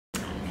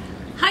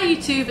Hi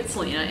YouTube, it's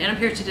Lena, and I'm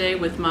here today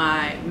with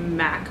my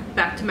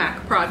Back to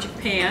Mac project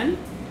pan.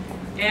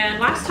 And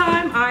last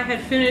time I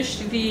had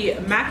finished the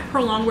MAC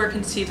Pro Longwear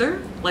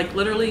Concealer, like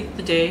literally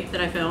the day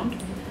that I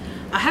filmed.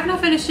 I have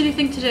not finished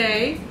anything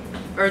today,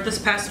 or this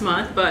past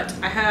month, but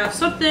I have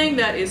something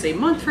that is a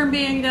month from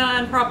being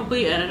done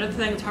probably, and another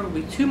thing that's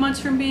probably 2 months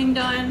from being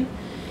done.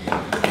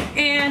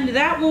 And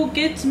that will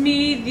get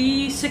me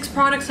the 6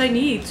 products I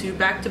need to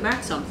back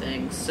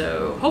something.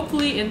 So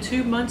hopefully in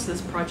 2 months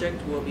this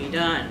project will be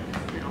done.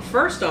 Now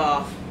first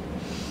off,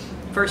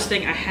 first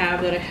thing I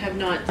have that I have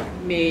not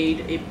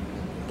made a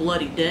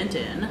bloody dent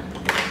in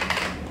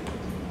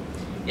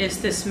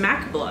is this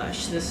MAC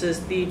blush. This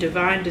is the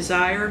Divine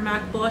Desire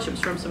MAC blush. It was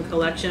from some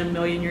collection a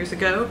million years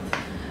ago.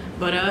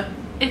 But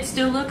it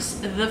still looks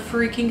the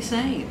freaking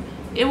same.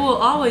 It will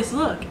always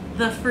look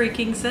the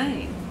freaking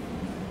same.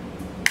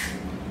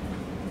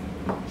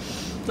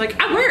 Like,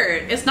 I wear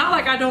it. It's not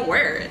like I don't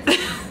wear it.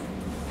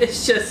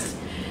 It's just,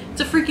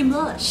 it's a freaking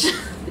blush.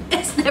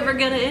 It's never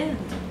gonna end.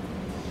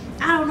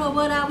 I don't know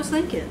what I was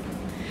thinking.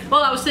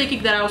 Well, I was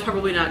thinking that I was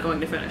probably not going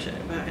to finish it,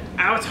 but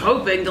I was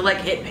hoping to like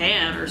hit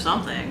pan or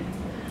something.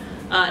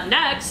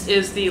 Next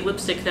is the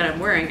lipstick that I'm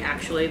wearing,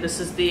 actually.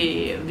 This is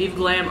the Vive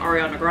Glam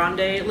Ariana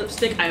Grande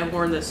lipstick. I have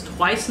worn this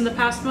twice in the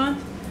past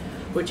month,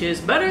 which is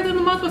better than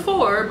the month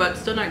before, but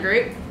still not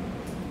great.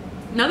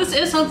 Now this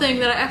is something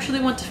that I actually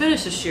want to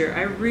finish this year.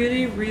 I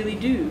really, really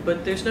do,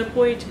 but there's no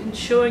point in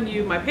showing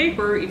you my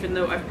paper, even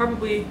though I've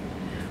probably,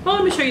 well,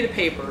 let me show you the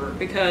paper,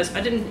 because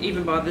I didn't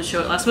even bother to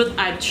show it last month.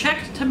 I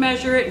checked to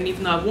measure it, and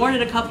even though I've worn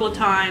it a couple of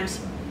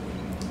times,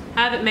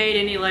 I haven't made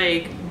any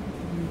like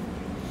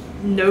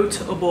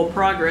notable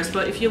progress.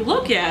 But if you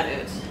look at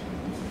it,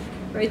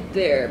 right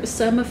there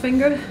beside my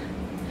finger,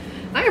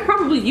 I have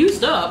probably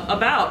used up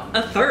about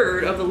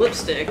 1/3 of the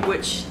lipstick,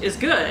 which is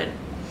good.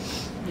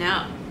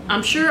 Now,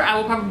 I'm sure I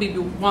will probably be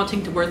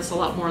wanting to wear this a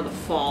lot more in the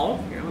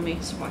fall. Here, let me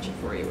swatch it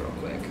for you real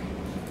quick.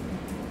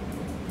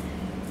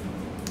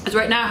 Because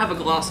right now I have a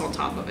gloss on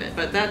top of it,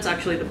 but that's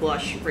actually the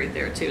blush right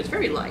there too. It's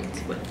very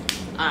light, but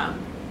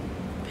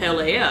pale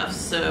AF,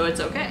 so it's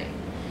okay.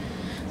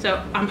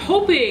 So I'm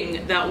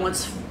hoping that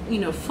once, you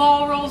know,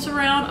 fall rolls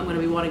around, I'm going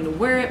to be wanting to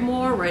wear it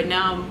more. Right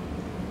now I'm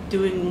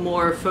doing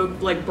more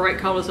like bright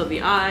colors of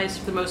the eyes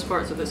for the most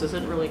part, so this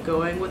isn't really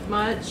going with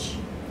much.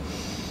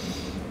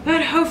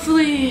 But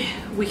hopefully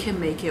we can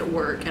make it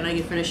work and I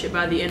can finish it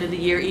by the end of the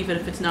year, even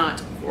if it's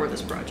not for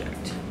this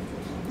project.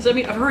 So I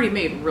mean, I've already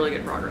made really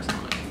good progress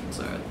on it,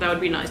 so that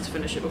would be nice to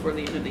finish it before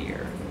the end of the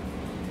year.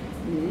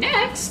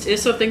 Next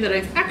is something that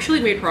I've actually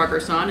made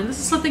progress on, and this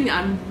is something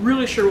that I'm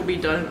really sure will be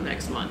done in the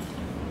next month.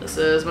 This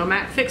is my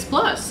MAC Fix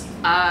Plus.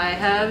 I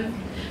have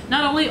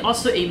not only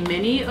also a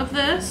mini of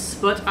this,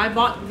 but I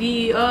bought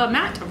the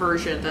matte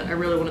version that I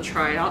really want to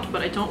try out,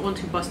 but I don't want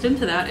to bust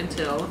into that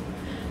until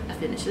I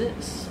finish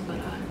this. But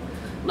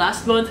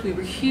last month we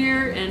were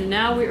here, and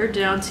now we are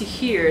down to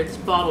here. This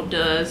bottle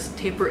does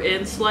taper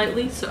in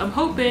slightly, so I'm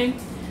hoping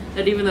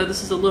that even though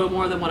this is a little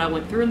more than what I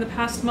went through in the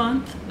past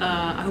month,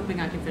 I'm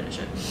hoping I can finish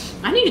it.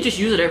 I need to just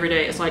use it every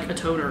day as like a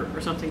toner or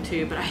something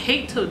too, but I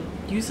hate to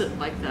use it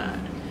like that.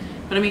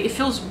 But I mean, it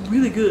feels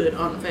really good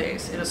on the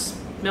face, and it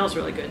smells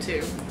really good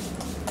too.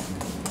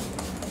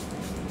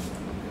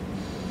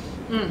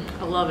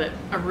 I love it.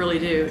 I really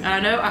do. And I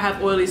know I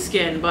have oily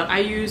skin, but I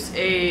use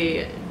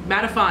a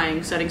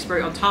mattifying setting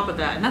spray on top of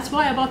that, and that's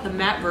why I bought the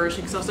matte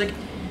version, because I was like,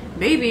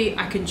 maybe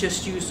I can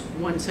just use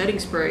 1 setting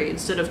spray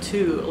instead of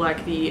 2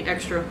 like the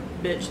extra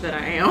bitch that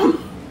I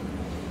am.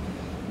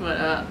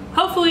 But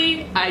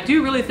hopefully I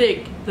do really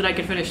think that I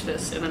can finish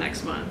this in the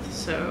next month,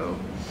 so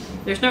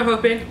there's no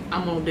hoping.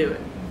 I'm gonna do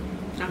it.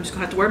 I'm just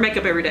gonna have to wear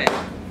makeup every day,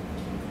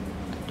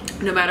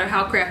 no matter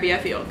how crappy I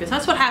feel, because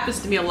that's what happens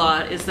to me a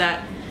lot, is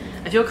that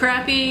I feel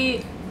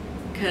crappy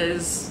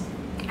because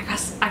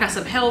I got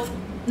some health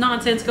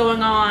nonsense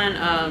going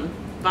on.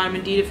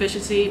 Vitamin D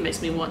deficiency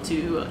makes me want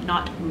to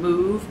not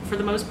move for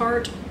the most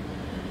part,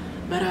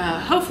 but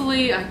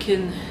hopefully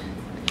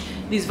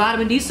these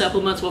vitamin D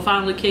supplements will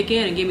finally kick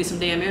in and give me some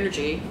damn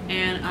energy,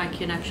 and I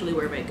can actually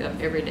wear makeup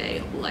every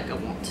day like I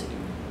want to.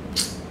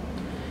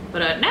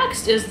 But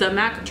next is the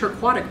MAC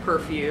Turquoise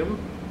perfume.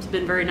 It's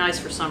been very nice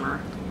for summer.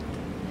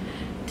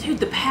 Dude,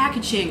 the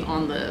packaging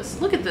on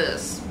this, look at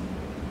this.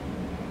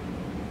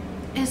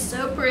 It's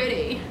so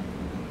pretty.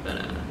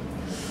 But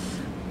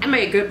I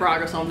made good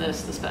progress on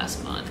this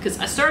past month, because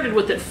I started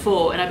with it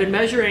full, and I've been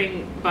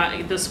measuring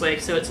by this way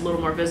so it's a little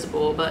more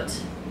visible,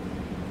 but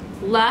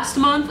last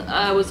month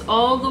I was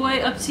all the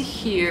way up to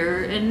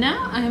here, and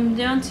now I'm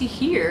down to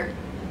here.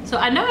 So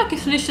I know I could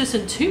finish this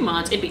in 2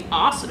 months. It'd be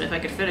awesome if I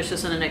could finish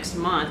this in the next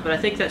month, but I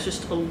think that's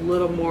just a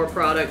little more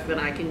product than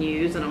I can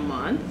use in a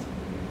month.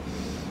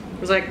 It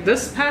was like,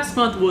 this past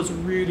month was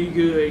really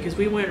good, because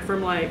we went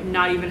from like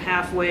not even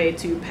halfway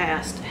to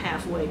past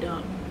halfway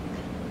done.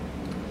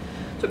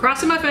 So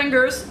crossing my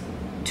fingers,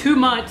 2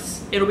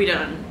 months, it'll be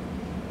done.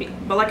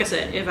 But like I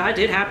said, if I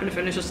did happen to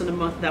finish this in a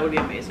month, that would be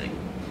amazing.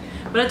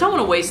 But I don't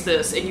want to waste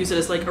this and use it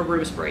as like a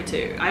room spray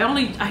too.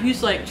 I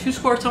use like 2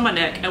 squirts on my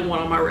neck and 1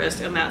 on my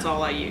wrist, and that's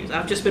all I use.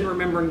 I've just been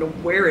remembering to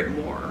wear it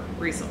more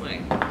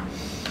recently.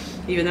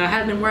 Even though I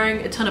haven't been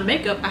wearing a ton of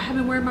makeup, I have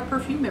been wearing my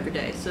perfume every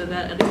day, so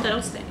that at least I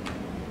don't stink.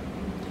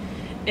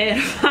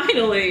 And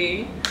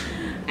finally,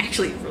 I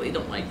actually really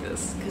don't like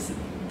this, because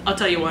I'll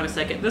tell you why in a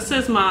second. This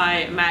is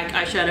my MAC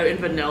eyeshadow in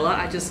vanilla.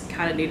 I just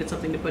kind of needed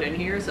something to put in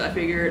here, so I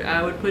figured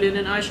I would put in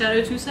an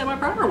eyeshadow to set my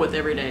primer with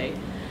every day.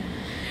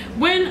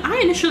 When I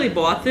initially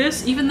bought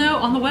this, even though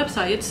on the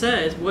website it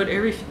says what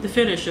the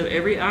finish of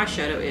every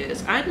eyeshadow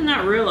is, I did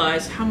not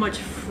realize how much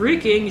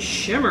freaking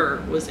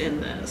shimmer was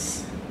in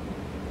this.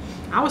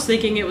 I was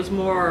thinking it was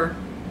more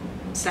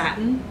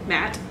satin,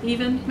 matte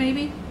even,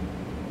 maybe.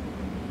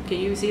 Can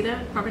you see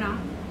that? Probably not.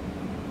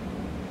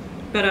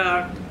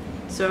 But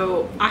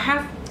so I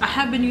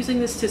have been using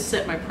this to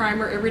set my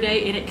primer every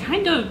day, and it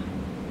kind of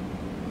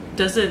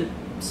doesn't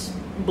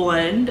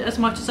blend as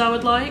much as I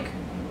would like.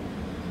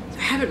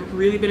 I haven't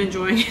really been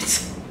enjoying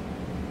it.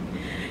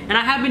 And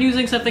I have been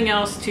using something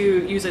else to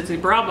use as a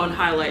brow bone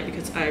highlight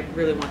because I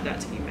really want that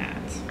to be matte.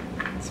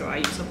 So I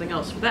use something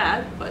else for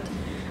that, but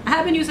I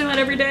have been using that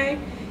every day.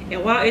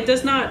 And while it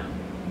does not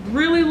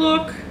really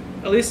look,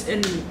 at least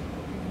in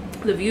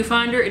the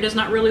viewfinder, it does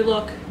not really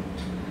look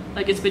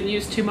like it's been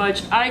used too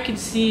much. I can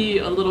see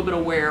a little bit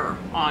of wear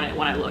on it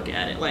when I look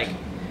at it. Like,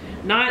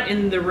 not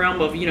in the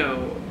realm of, you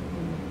know,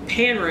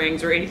 pan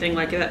rings or anything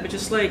like that, but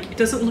just like it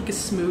doesn't look as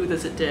smooth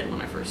as it did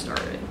when I first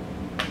started.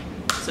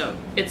 So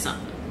it's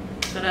something.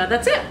 But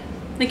that's it.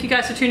 Thank you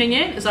guys for tuning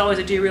in. As always,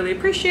 I do really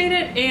appreciate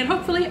it, and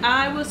hopefully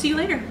I will see you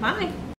later. Bye.